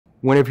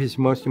One of his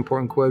most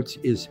important quotes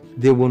is,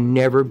 "There will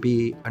never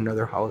be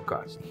another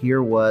Holocaust."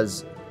 Here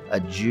was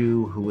a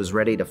Jew who was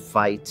ready to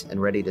fight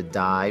and ready to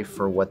die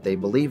for what they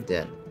believed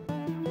in.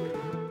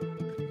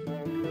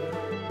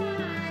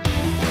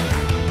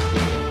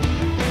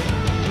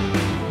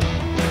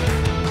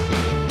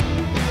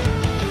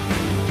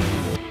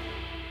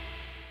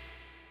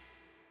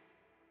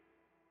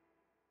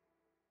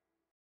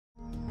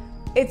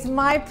 It's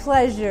my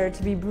pleasure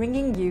to be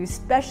bringing you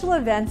special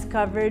events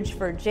coverage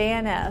for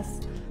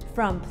JNS.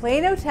 From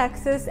Plano,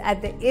 Texas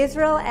at the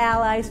Israel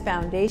Allies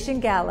Foundation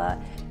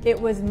Gala, it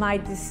was my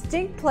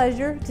distinct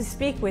pleasure to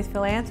speak with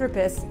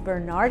philanthropists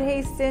Bernard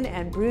Hasten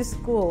and Bruce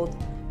Gould.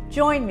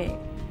 Join me.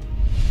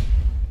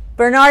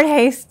 Bernard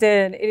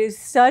Hasten, it is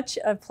such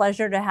a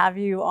pleasure to have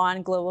you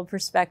on Global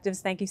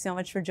Perspectives. Thank you so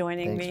much for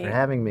joining me. Thanks for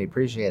having me.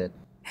 Appreciate it.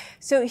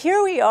 So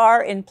here we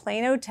are in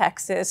Plano,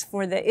 Texas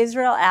for the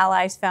Israel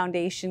Allies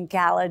Foundation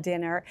Gala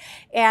dinner.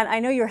 And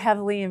I know you're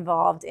heavily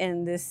involved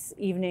in this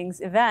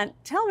evening's event.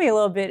 Tell me a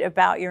little bit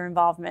about your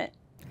involvement.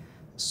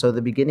 So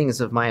the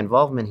beginnings of my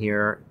involvement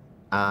here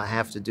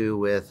have to do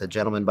with a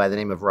gentleman by the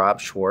name of Rob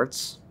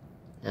Schwartz.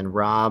 And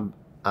Rob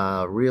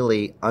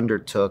really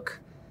undertook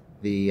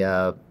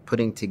the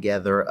putting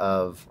together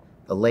of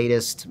the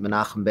latest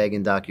Menachem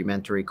Begin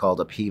documentary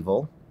called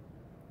Upheaval.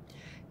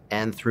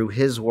 And through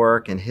his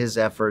work and his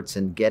efforts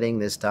in getting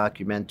this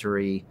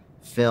documentary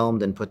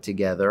filmed and put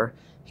together,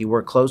 he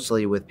worked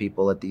closely with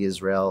people at the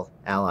Israel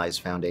Allies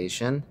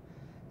Foundation.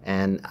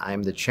 And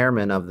I'm the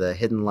chairman of the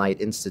Hidden Light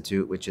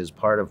Institute, which is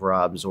part of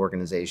Rob's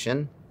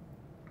organization.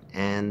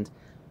 And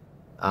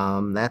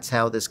that's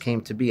how this came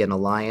to be, an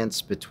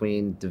alliance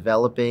between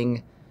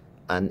developing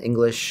an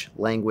English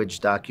language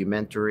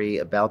documentary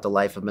about the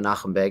life of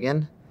Menachem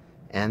Begin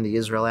and the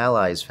Israel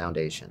Allies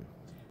Foundation.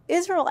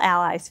 Israel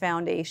Allies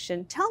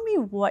Foundation, tell me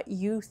what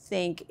you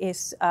think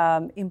is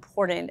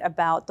important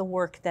about the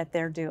work that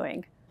they're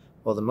doing.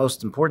 Well, the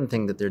most important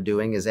thing that they're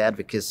doing is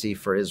advocacy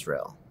for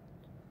Israel.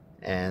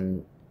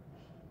 And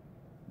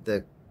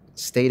the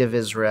state of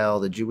Israel,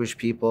 the Jewish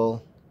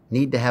people,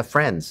 need to have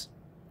friends,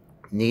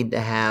 need to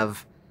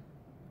have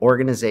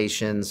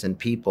organizations and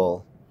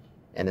people,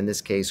 and in this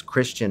case,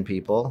 Christian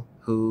people,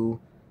 who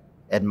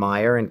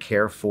admire and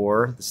care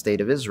for the state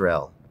of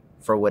Israel.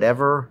 For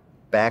whatever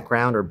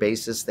background or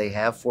basis they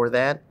have for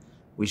that,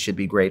 we should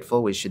be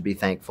grateful, we should be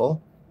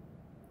thankful,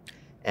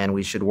 and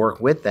we should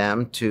work with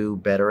them to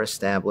better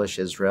establish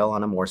Israel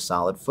on a more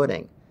solid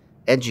footing.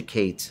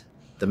 Educate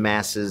the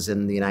masses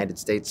in the United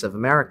States of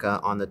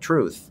America on the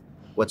truth,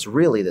 what's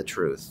really the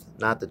truth,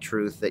 not the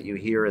truth that you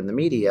hear in the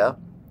media,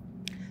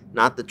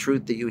 not the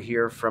truth that you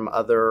hear from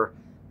other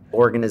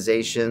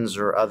organizations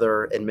or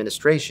other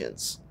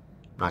administrations.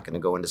 I'm not going to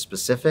go into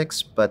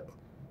specifics, but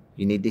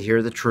you need to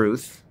hear the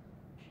truth.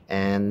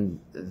 And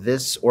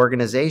this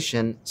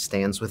organization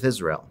stands with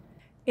Israel.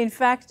 In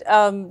fact,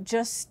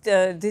 just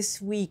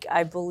this week,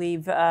 I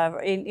believe,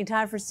 in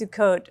time for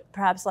Sukkot,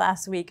 perhaps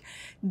last week,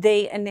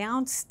 they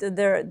announced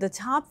the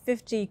top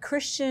 50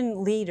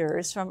 Christian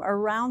leaders from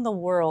around the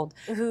world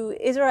who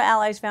Israel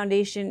Allies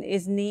Foundation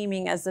is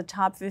naming as the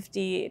top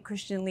 50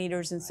 Christian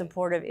leaders in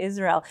support of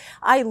Israel.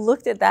 I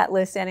looked at that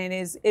list, and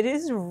it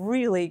is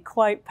really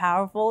quite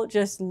powerful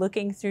just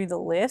looking through the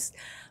list.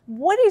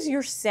 What is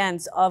your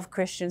sense of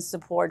Christian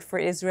support for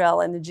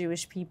Israel and the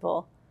Jewish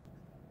people?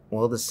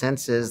 Well, the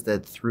sense is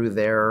that through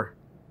their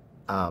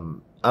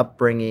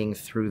upbringing,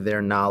 through their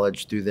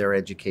knowledge, through their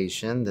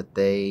education, that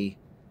they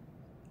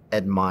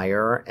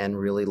admire and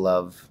really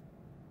love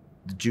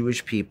the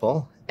Jewish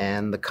people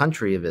and the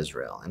country of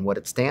Israel and what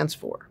it stands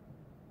for.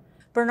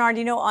 Bernard,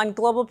 you know, on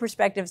Global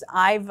Perspectives,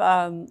 I've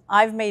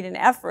made an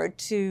effort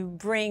to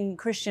bring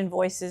Christian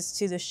voices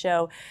to the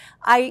show.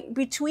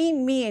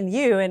 Between me and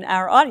you and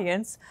our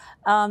audience,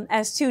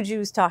 as two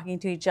Jews talking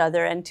to each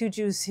other and two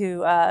Jews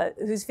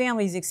whose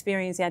families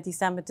experienced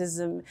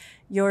anti-Semitism.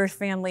 Your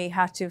family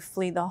had to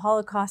flee the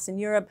Holocaust in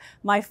Europe.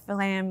 My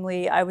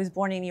family, I was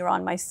born in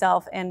Iran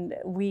myself, and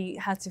we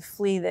had to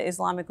flee the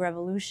Islamic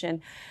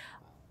Revolution.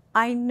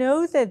 I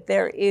know that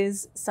there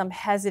is some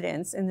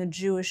hesitance in the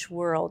Jewish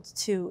world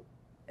to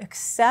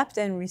accept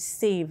and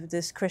receive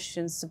this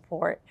Christian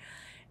support.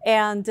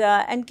 And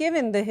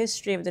given the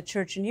history of the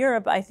church in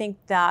Europe, I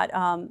think that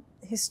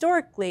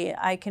historically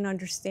I can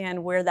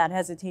understand where that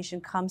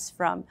hesitation comes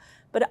from.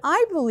 But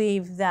I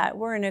believe that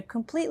we're in a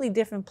completely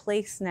different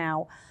place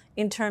now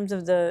in terms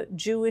of the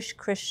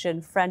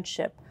Jewish-Christian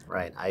friendship.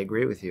 Right, I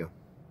agree with you.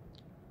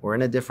 We're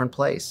in a different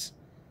place.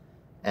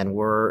 And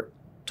we're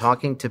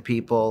talking to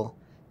people,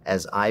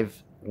 as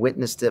I've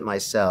witnessed it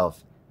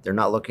myself. They're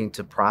not looking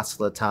to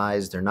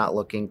proselytize. They're not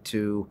looking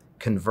to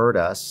convert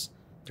us.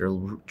 They're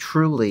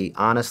truly,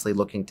 honestly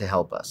looking to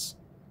help us.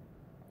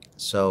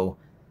 So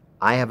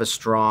I have a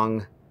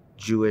strong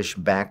Jewish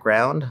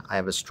background. I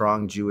have a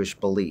strong Jewish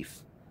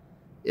belief.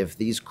 If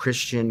these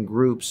Christian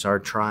groups are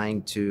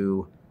trying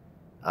to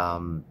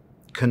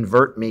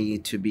convert me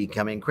to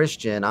becoming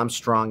Christian, I'm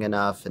strong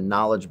enough and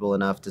knowledgeable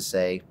enough to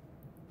say,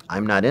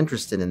 I'm not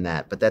interested in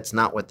that. But that's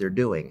not what they're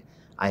doing.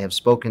 I have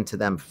spoken to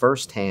them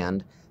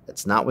firsthand.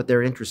 That's not what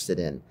they're interested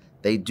in.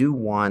 They do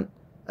want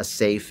a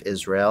safe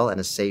Israel and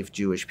a safe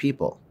Jewish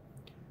people.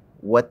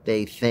 What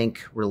they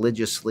think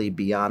religiously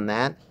beyond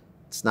that,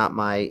 it's not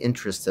my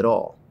interest at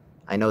all.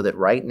 I know that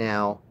right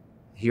now,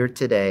 here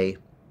today,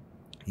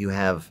 you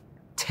have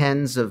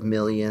tens of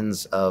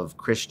millions of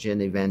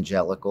Christian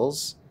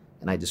evangelicals,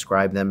 and I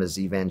describe them as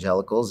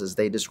evangelicals as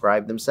they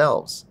describe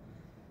themselves.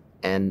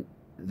 And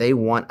they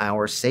want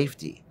our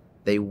safety.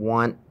 They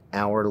want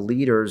our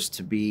leaders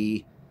to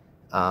be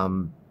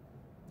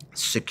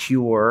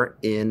secure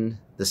in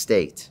the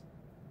state.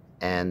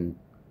 And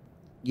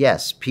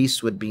yes,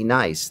 peace would be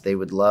nice. They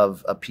would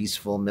love a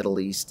peaceful Middle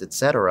East,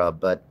 etc.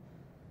 But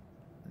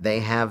they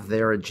have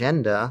their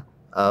agenda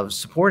of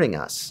supporting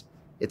us.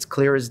 It's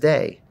clear as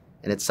day.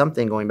 And it's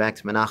something, going back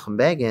to Menachem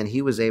Begin,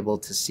 he was able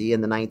to see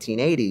in the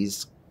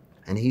 1980s.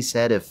 And he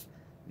said, if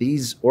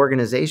these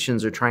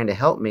organizations are trying to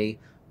help me,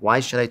 why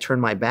should I turn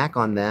my back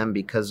on them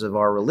because of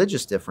our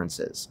religious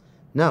differences?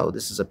 No,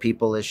 this is a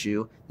people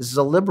issue. This is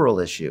a liberal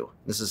issue.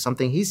 This is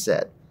something he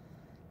said.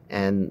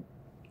 And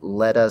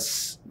let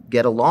us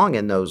get along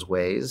in those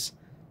ways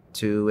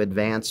to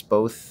advance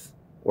both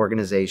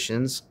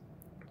organizations,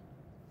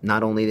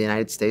 not only the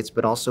United States,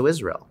 but also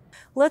Israel.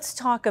 Let's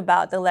talk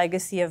about the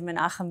legacy of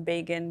Menachem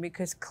Begin,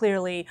 because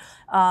clearly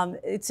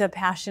it's a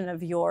passion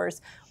of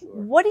yours.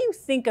 What do you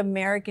think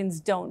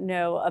Americans don't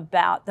know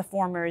about the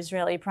former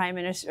Israeli Prime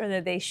Minister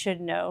that they should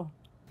know?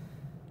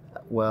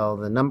 Well,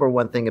 the number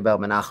one thing about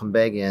Menachem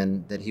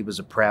Begin, that he was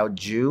a proud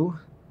Jew,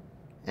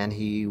 and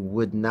he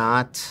would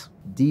not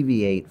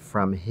deviate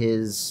from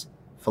his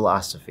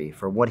philosophy,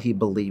 from what he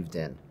believed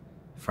in,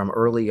 from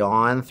early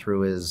on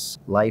through his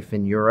life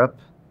in Europe,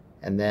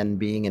 and then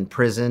being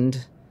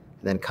imprisoned,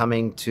 then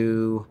coming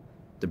to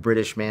the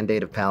British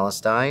Mandate of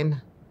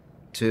Palestine,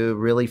 to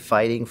really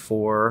fighting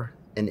for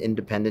an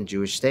independent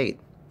Jewish state.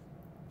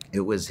 It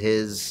was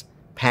his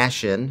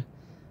passion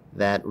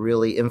that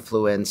really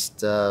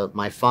influenced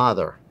my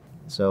father.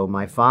 So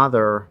my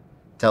father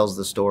tells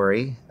the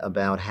story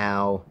about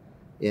how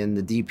in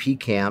the DP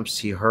camps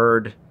he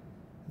heard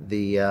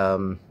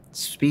the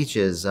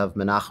speeches of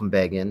Menachem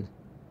Begin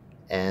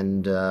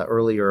and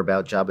earlier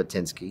about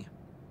Jabotinsky.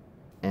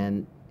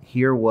 And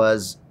here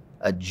was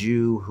a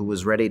Jew who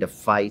was ready to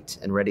fight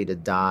and ready to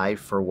die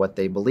for what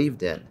they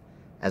believed in,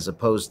 as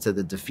opposed to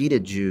the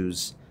defeated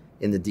Jews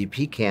in the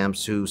DP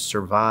camps who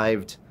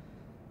survived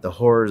the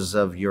horrors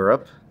of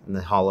Europe and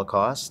the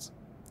Holocaust.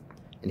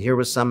 And here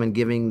was someone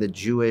giving the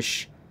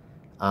Jewish,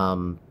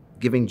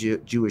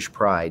 Jewish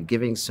pride,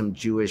 giving some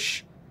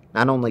Jewish,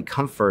 not only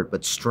comfort,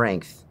 but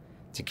strength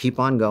to keep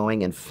on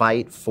going and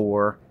fight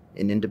for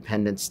an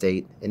independent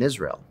state in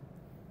Israel.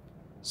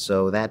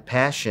 So that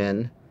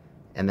passion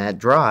and that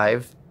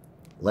drive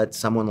led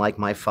someone like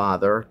my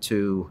father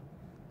to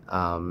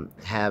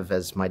have,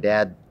 as my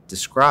dad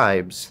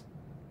describes,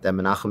 that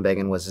Menachem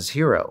Begin was his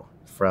hero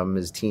from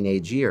his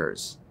teenage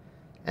years.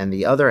 And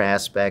the other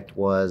aspect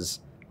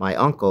was my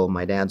uncle,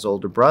 my dad's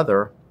older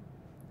brother,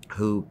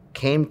 who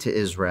came to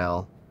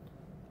Israel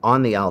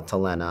on the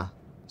Altalena,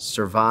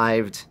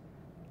 survived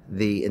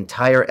the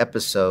entire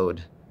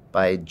episode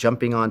by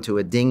jumping onto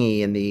a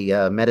dinghy in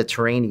the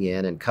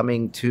Mediterranean and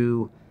coming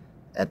to,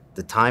 at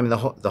the time, the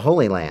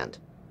Holy Land,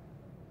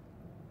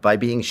 by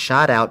being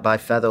shot out by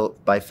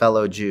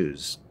fellow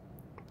Jews.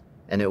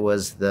 And it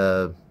was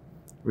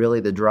really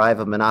the drive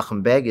of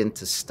Menachem Begin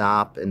to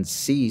stop and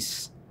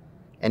cease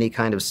any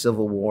kind of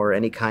civil war,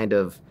 any kind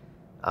of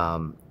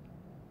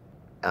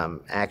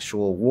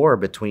actual war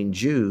between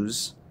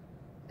Jews,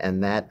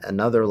 and that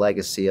another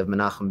legacy of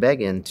Menachem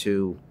Begin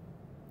to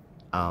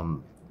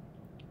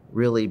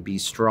really be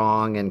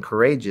strong and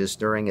courageous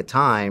during a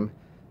time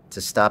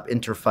to stop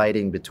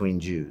interfighting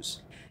between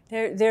Jews.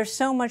 There's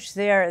so much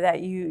there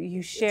that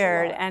you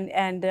shared,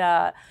 and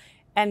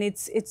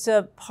it's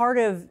a part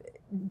of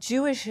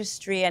Jewish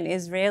history and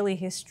Israeli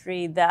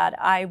history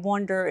that I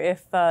wonder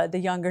if the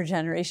younger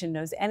generation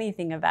knows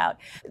anything about.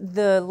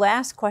 The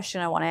last question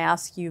I want to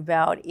ask you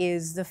about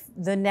is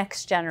the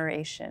next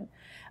generation.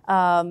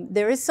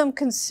 There is some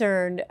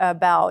concern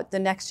about the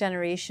next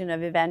generation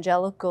of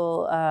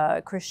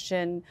evangelical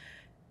Christian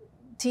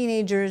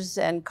teenagers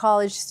and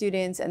college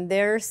students and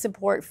their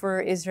support for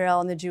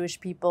Israel and the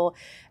Jewish people.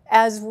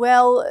 As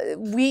well,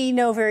 we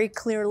know very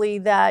clearly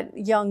that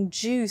young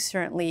Jews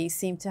certainly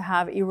seem to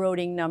have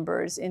eroding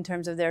numbers in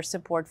terms of their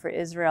support for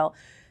Israel.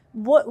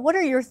 What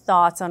are your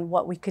thoughts on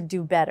what we could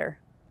do better?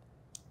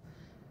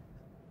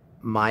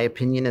 My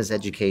opinion is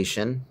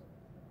education.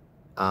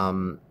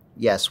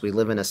 Yes, we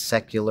live in a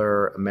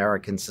secular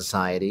American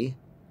society.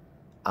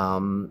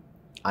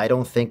 I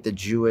don't think the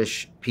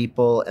Jewish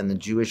people and the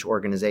Jewish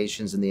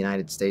organizations in the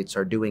United States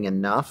are doing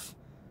enough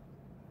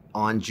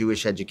on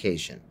Jewish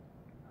education.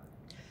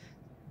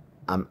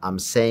 I'm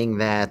saying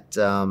that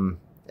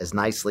as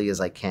nicely as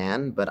I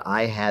can, but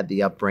I had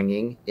the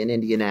upbringing in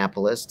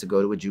Indianapolis to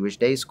go to a Jewish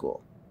day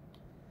school.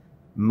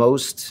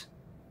 Most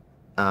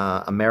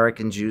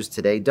American Jews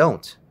today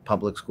don't.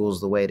 Public school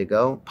is the way to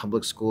go.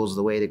 Public school is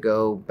the way to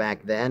go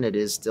back then. It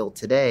is still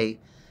today.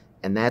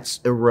 And that's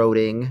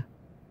eroding,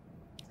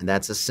 and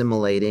that's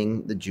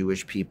assimilating the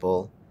Jewish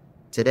people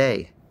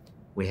today.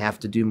 We have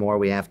to do more,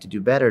 we have to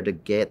do better to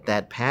get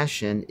that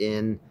passion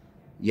in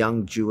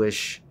young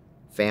Jewish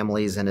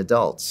families and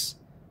adults.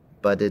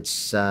 But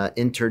it's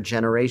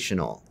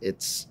intergenerational.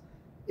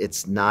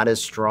 It's not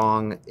as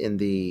strong in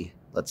the,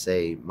 let's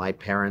say, my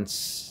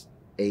parents'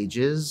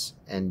 ages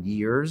and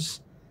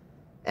years,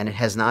 and it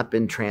has not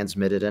been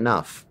transmitted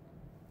enough.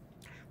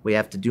 We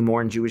have to do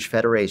more in Jewish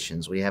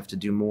federations. We have to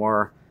do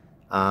more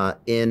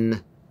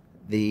in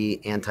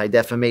the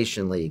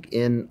Anti-Defamation League,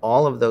 in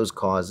all of those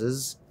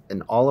causes,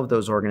 in all of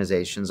those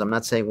organizations. I'm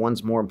not saying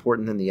one's more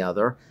important than the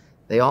other.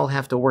 They all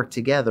have to work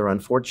together.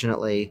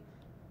 Unfortunately,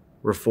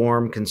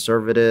 Reform,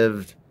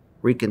 conservative,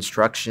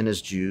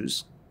 Reconstructionist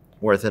Jews,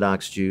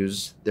 Orthodox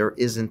Jews, there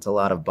isn't a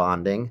lot of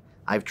bonding.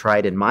 I've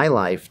tried in my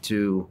life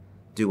to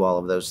do all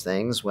of those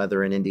things,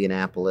 whether in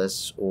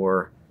Indianapolis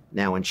or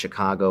now in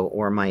Chicago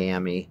or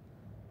Miami,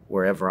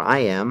 wherever I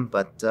am,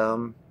 but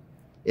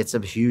it's a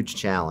huge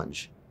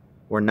challenge.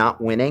 We're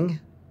not winning.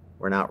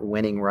 We're not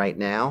winning right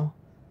now,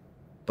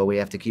 but we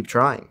have to keep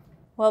trying.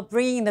 Well,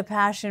 bringing the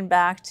passion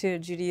back to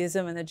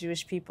Judaism and the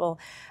Jewish people,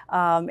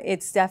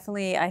 it's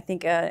definitely, I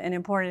think, an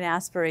important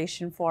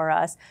aspiration for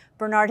us.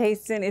 Bernard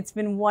Hasten, it's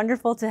been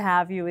wonderful to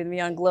have you with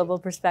me on Global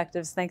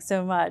Perspectives. Thanks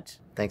so much.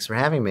 Thanks for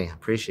having me.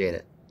 Appreciate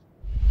it.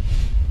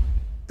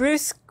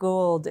 Bruce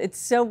Gould, it's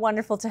so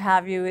wonderful to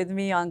have you with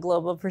me on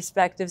Global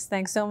Perspectives.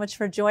 Thanks so much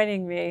for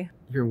joining me.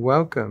 You're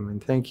welcome,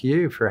 and thank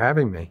you for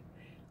having me.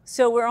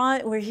 So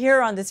we're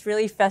here on this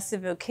really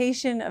festive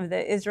occasion of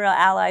the Israel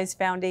Allies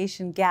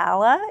Foundation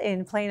Gala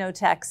in Plano,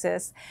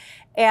 Texas.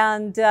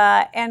 And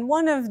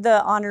one of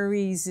the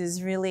honorees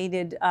is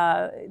related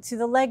to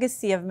the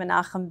legacy of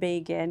Menachem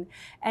Begin.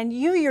 And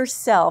you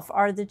yourself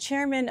are the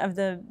chairman of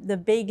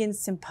the Begin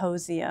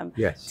Symposium.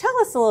 Yes. Tell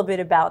us a little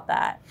bit about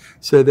that.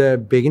 So the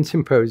Begin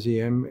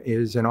Symposium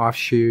is an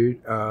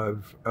offshoot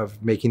of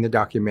making the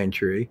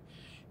documentary.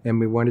 And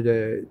we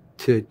wanted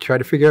to try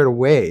to figure out a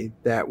way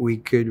that we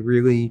could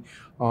really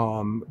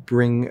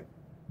bring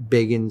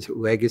Begin's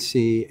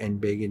legacy and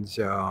Begin's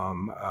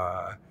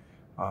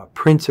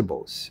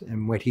principles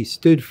and what he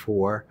stood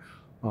for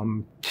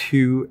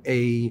to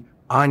a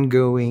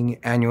ongoing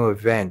annual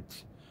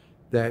event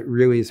that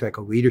really is like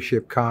a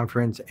leadership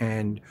conference,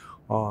 and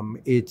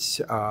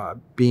it's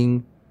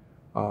being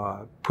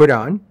put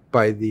on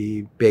by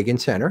the Begin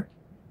Center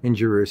in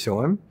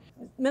Jerusalem.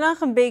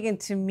 Menachem Begin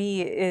to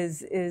me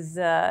is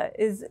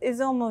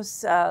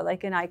almost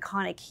like an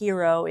iconic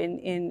hero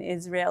in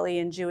Israeli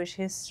and Jewish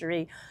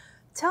history.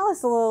 Tell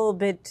us a little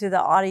bit to the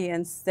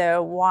audience,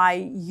 though,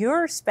 why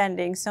you're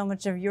spending so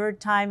much of your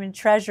time and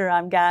treasure,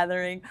 I'm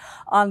gathering,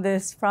 on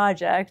this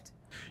project.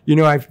 You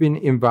know, I've been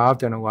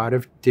involved in a lot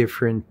of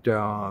different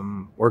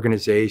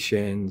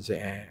organizations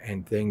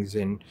and things.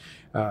 And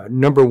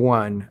number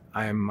one,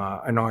 I'm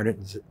an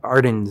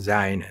ardent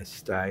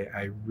Zionist.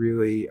 I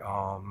really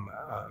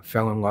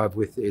fell in love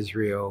with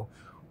Israel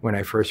when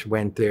I first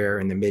went there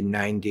in the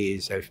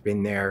mid-90s. I've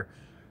been there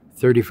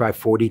 35,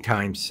 40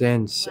 times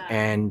since. Wow.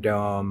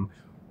 And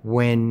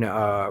when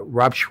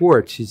Rob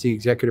Schwartz, who's the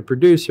executive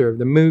producer of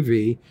the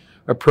movie,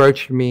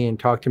 approached me and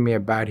talked to me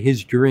about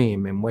his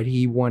dream and what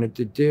he wanted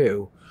to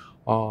do,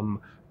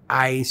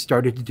 I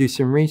started to do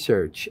some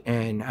research,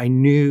 and I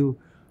knew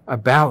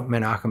about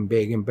Menachem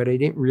Begin, but I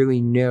didn't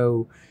really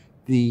know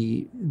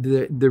the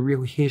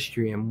real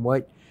history and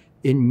what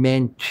it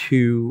meant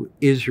to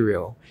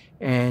Israel.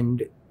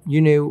 And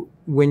you know,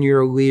 when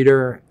you're a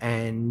leader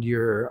and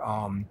you're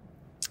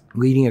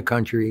leading a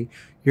country,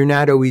 you're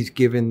not always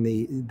given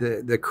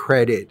the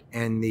credit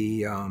and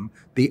the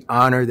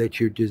honor that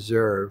you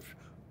deserve.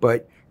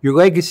 But your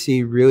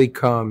legacy really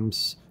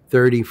comes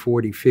 30,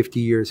 40, 50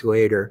 years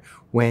later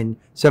when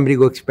somebody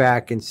looks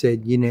back and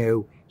said, you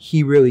know,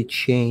 he really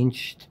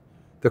changed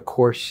the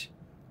course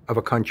of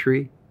a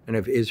country and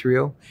of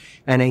Israel.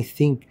 And I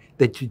think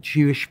that the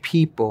Jewish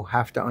people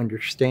have to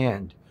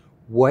understand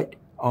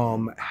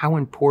how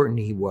important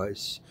he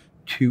was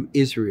to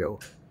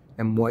Israel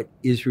and what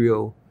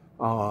Israel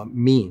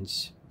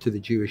means to the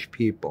Jewish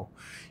people.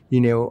 You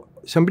know,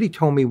 somebody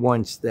told me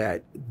once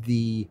that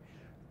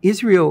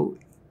Israel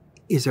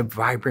is a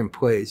vibrant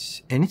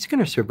place and it's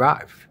going to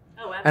survive.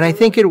 Oh, and I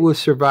think it will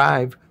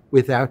survive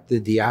without the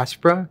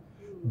diaspora,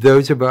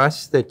 those of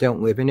us that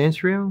don't live in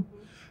Israel.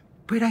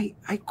 But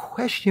I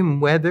question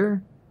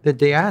whether the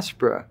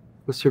diaspora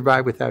will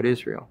survive without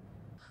Israel.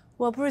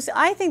 Well, Bruce,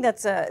 I think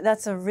that's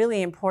a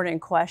really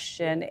important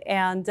question,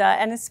 and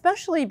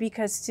especially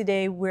because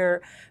today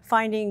we're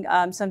finding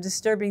some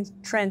disturbing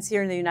trends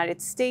here in the United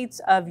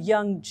States of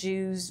young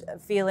Jews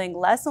feeling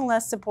less and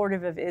less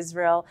supportive of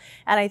Israel,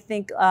 and I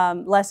think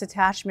less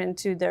attachment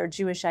to their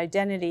Jewish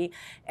identity,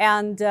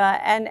 and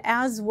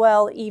as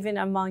well even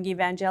among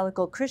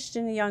evangelical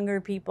Christian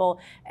younger people,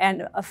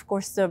 and of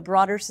course the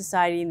broader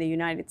society in the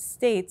United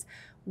States.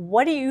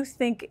 What do you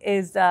think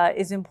is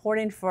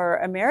important for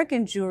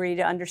American Jewry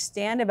to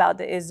understand about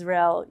the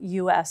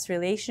Israel-U.S.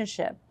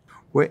 relationship?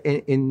 Well,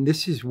 and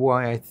this is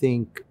why I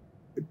think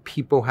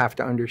people have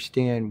to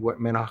understand what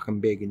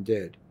Menachem Begin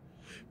did.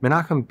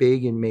 Menachem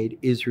Begin made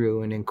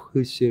Israel an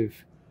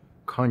inclusive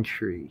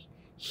country.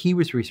 he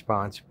was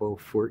responsible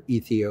for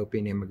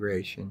Ethiopian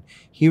immigration.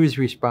 He was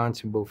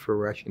responsible for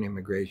Russian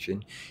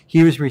immigration.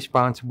 He was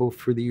responsible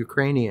for the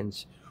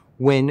Ukrainians.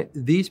 When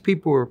these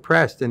people were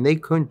oppressed and they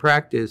couldn't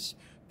practice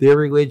their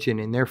religion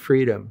and their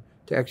freedom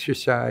to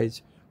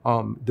exercise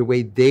the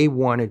way they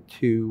wanted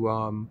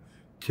to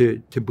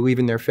believe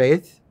in their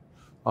faith,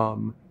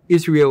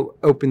 Israel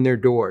opened their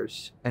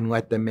doors and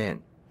let them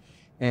in.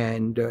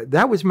 And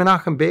that was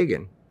Menachem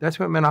Begin. That's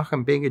what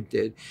Menachem Begin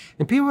did.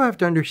 And people have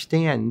to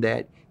understand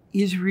that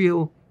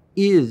Israel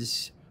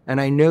is, and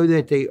I know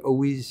that they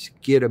always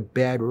get a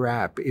bad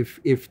rap.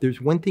 If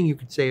there's one thing you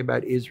could say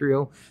about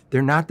Israel,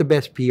 they're not the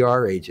best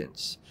PR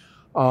agents.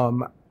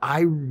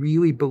 I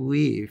really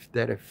believe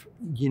that if,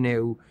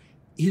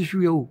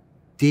 Israel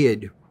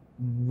did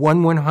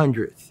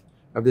 1/100th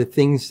of the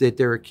things that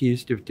they're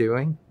accused of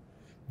doing,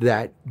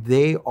 that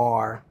they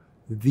are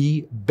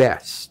the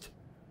best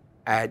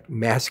at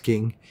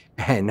masking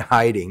and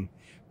hiding.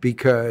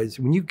 Because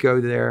when you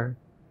go there,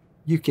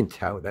 you can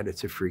tell that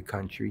it's a free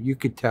country. You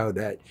could tell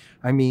that,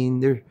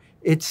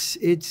 it's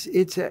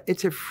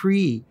a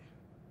free,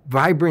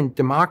 vibrant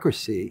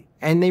democracy,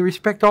 and they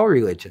respect all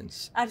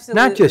religions,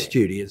 Absolutely. not just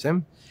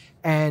Judaism.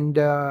 And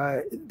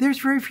there's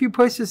very few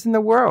places in the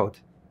world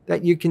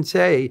that you can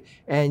say.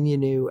 And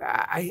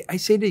I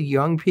say to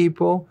young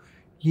people,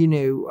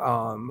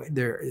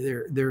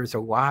 there's a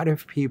lot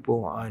of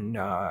people on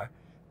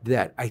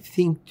that I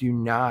think do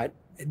not.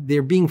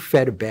 They're being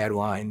fed a bad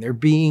line. They're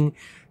being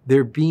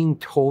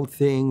told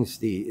things.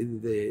 The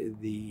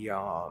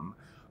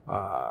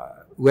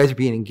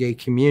lesbian and gay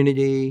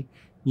community,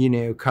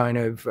 kind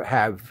of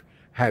have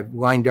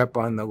lined up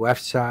on the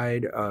left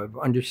side of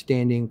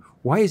understanding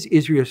why is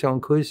Israel so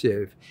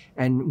inclusive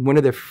and one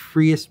of the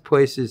freest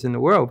places in the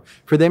world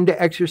for them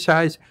to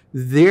exercise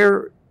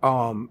their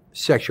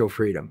sexual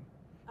freedom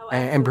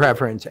and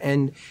preference.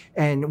 And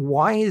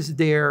why is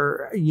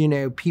there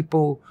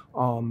people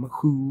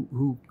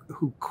who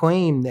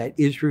claim that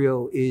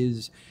Israel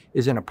is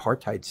an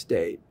apartheid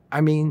state?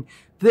 I mean,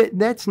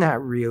 that's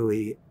not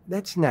really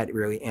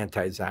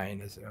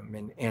anti-Zionism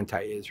and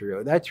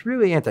anti-Israel. That's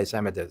really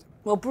anti-Semitism.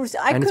 Well, Bruce,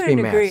 I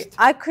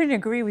couldn't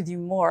agree with you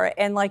more.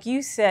 And like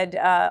you said,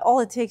 all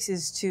it takes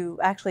is to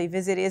actually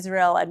visit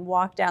Israel and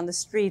walk down the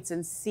streets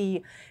and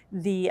see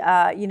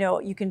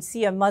you can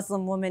see a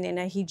Muslim woman in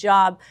a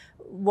hijab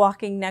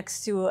walking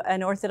next to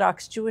an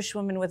Orthodox Jewish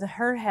woman with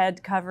her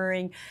head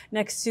covering,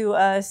 next to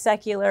a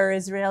secular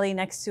Israeli,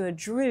 next to a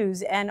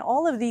Druze. And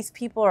all of these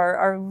people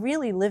are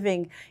really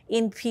living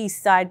in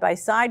peace side by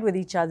side with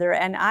each other.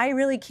 And I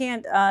really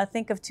can't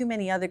think of too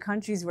many other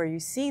countries where you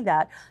see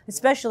that,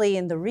 especially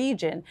in the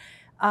region.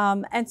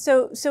 And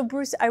so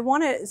Bruce, I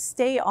want to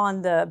stay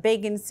on the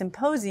Begin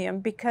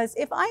Symposium because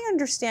if I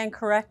understand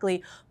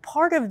correctly,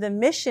 part of the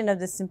mission of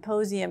the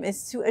symposium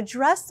is to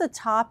address the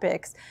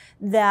topics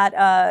that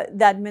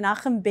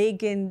Menachem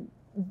Begin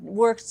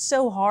worked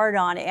so hard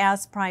on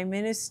as prime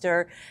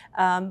minister,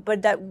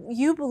 but that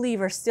you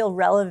believe are still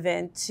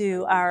relevant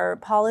to our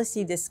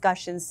policy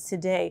discussions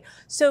today.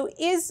 So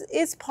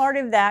is part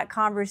of that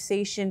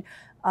conversation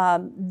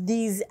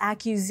these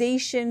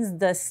accusations,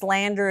 the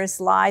slanderous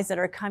lies that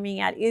are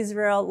coming at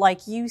Israel,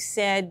 like you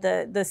said,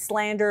 the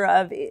slander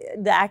of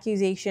the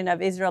accusation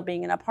of Israel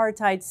being an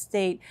apartheid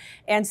state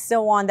and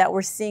so on, that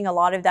we're seeing a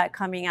lot of that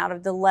coming out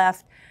of the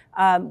left.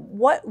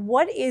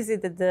 What is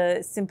it that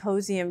the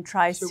symposium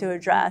tries to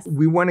address?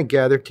 We want to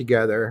gather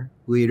together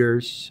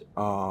leaders,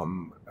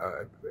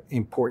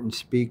 important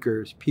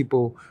speakers,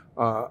 people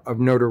of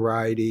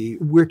notoriety.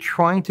 We're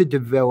trying to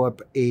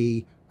develop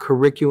a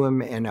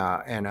curriculum and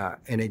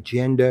an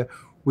agenda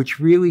which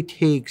really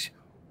takes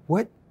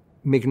what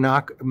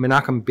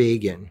Menachem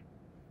Begin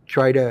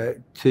tried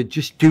to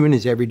just do in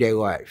his everyday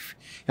life.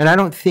 And I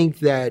don't think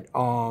that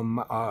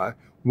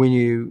when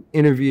you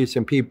interview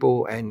some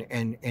people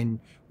and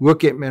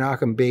look at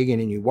Menachem Begin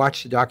and you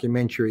watch the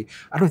documentary,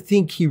 I don't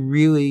think he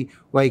really,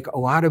 like a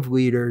lot of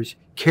leaders,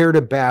 cared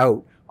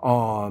about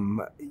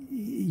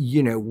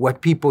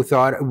what people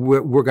thought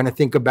we're going to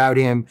think about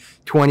him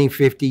 20,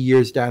 50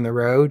 years down the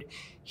road.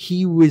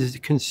 He was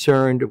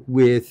concerned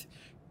with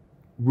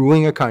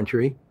ruling a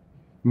country,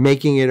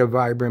 making it a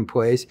vibrant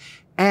place,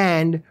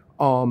 and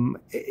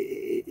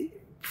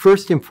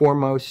first and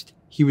foremost,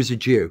 he was a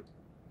Jew.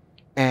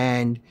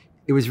 And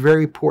it was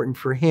very important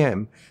for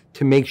him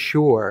to make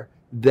sure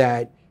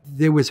that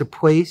there was a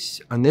place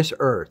on this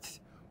earth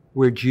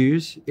where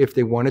Jews, if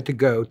they wanted to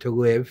go to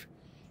live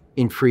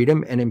in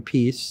freedom and in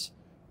peace,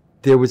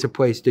 there was a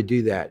place to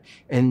do that.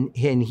 And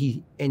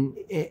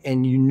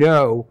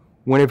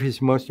one of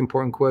his most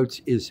important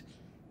quotes is,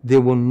 "There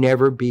will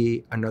never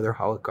be another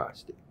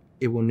Holocaust.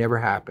 It will never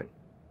happen."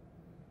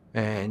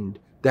 And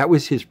that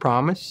was his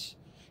promise,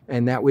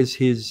 and that was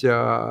his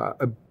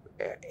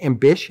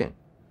ambition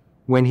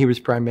when he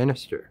was prime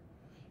minister.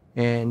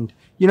 And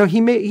he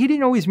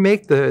didn't always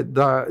make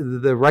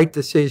the right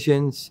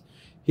decisions.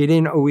 He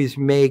didn't always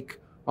make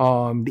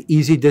the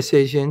easy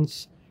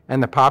decisions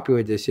and the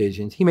popular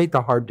decisions. He made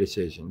the hard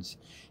decisions.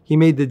 He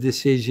made the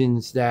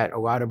decisions that a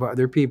lot of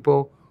other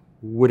people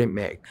wouldn't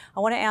make. I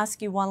want to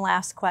ask you one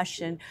last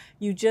question.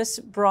 You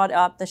just brought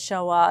up the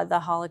Shoah,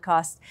 the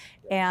Holocaust,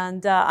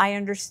 and I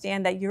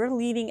understand that you're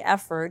leading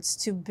efforts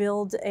to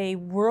build a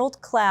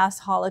world-class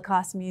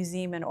Holocaust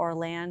museum in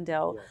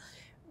Orlando. Yes.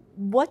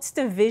 What's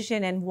the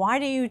vision and why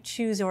do you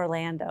choose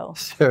Orlando?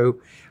 So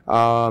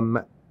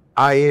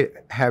I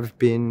have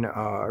been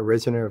a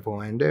resident of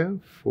Orlando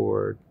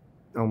for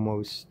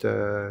almost,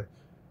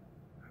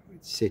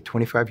 say,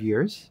 25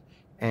 years.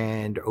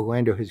 And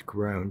Orlando has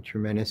grown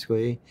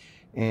tremendously.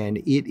 And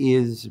it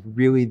is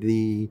really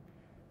the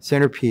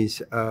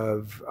centerpiece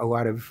of a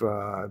lot of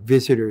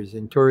visitors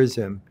and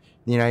tourism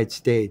in the United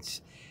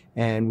States.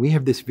 And we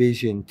have this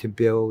vision to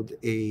build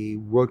a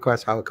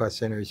world-class Holocaust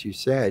center, as you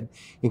said,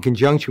 in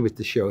conjunction with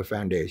the Shoah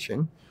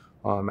Foundation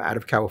out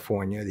of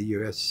California, the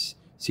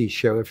USC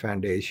Shoah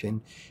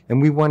Foundation.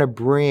 And we want to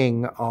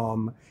bring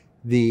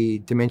the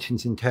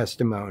dimensions and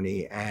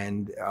testimony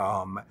and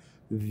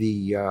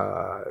the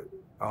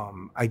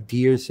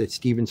ideas that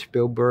Steven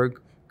Spielberg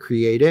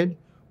created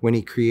when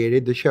he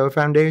created the Shoah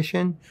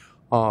Foundation.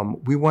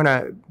 We want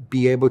to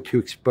be able to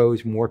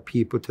expose more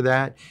people to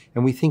that.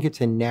 And we think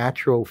it's a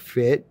natural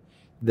fit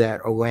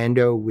that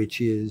Orlando, which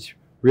is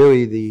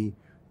really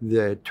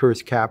the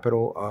tourist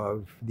capital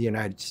of the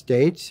United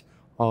States,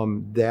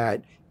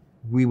 that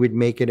we would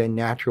make it a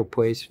natural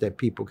place that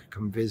people could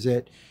come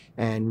visit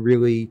and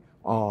really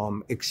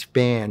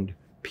expand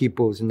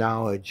people's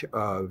knowledge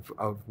of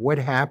what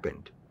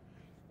happened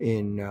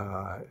in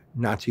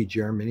Nazi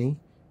Germany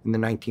in the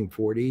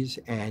 1940s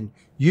and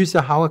use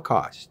the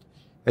Holocaust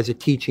as a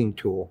teaching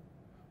tool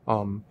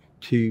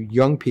to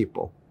young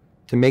people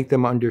to make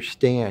them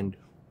understand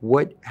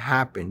what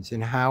happens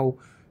and how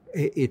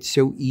it's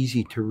so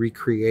easy to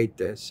recreate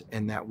this,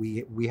 and that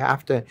we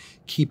have to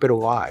keep it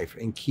alive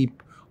and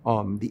keep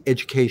the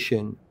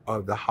education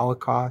of the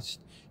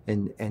Holocaust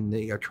and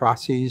the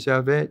atrocities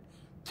of it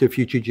to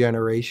future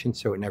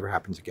generations so it never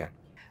happens again.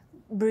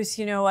 Bruce,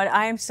 you know what?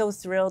 I am so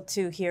thrilled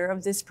to hear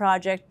of this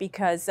project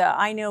because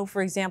I know,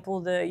 for example,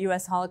 the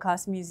U.S.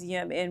 Holocaust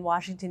Museum in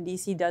Washington,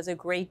 D.C. does a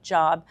great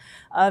job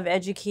of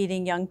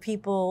educating young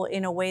people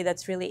in a way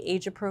that's really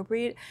age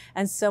appropriate.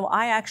 And so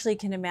I actually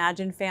can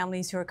imagine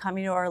families who are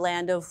coming to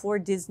Orlando for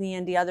Disney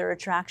and the other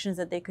attractions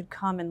that they could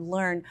come and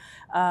learn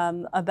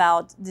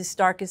about this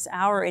darkest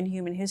hour in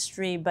human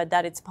history, but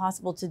that it's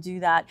possible to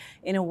do that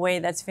in a way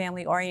that's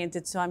family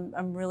oriented. So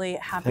I'm really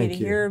happy to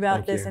hear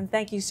about this. And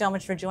thank you so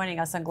much for joining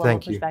us on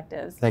Global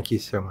Perspectives. Thank you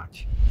so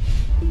much.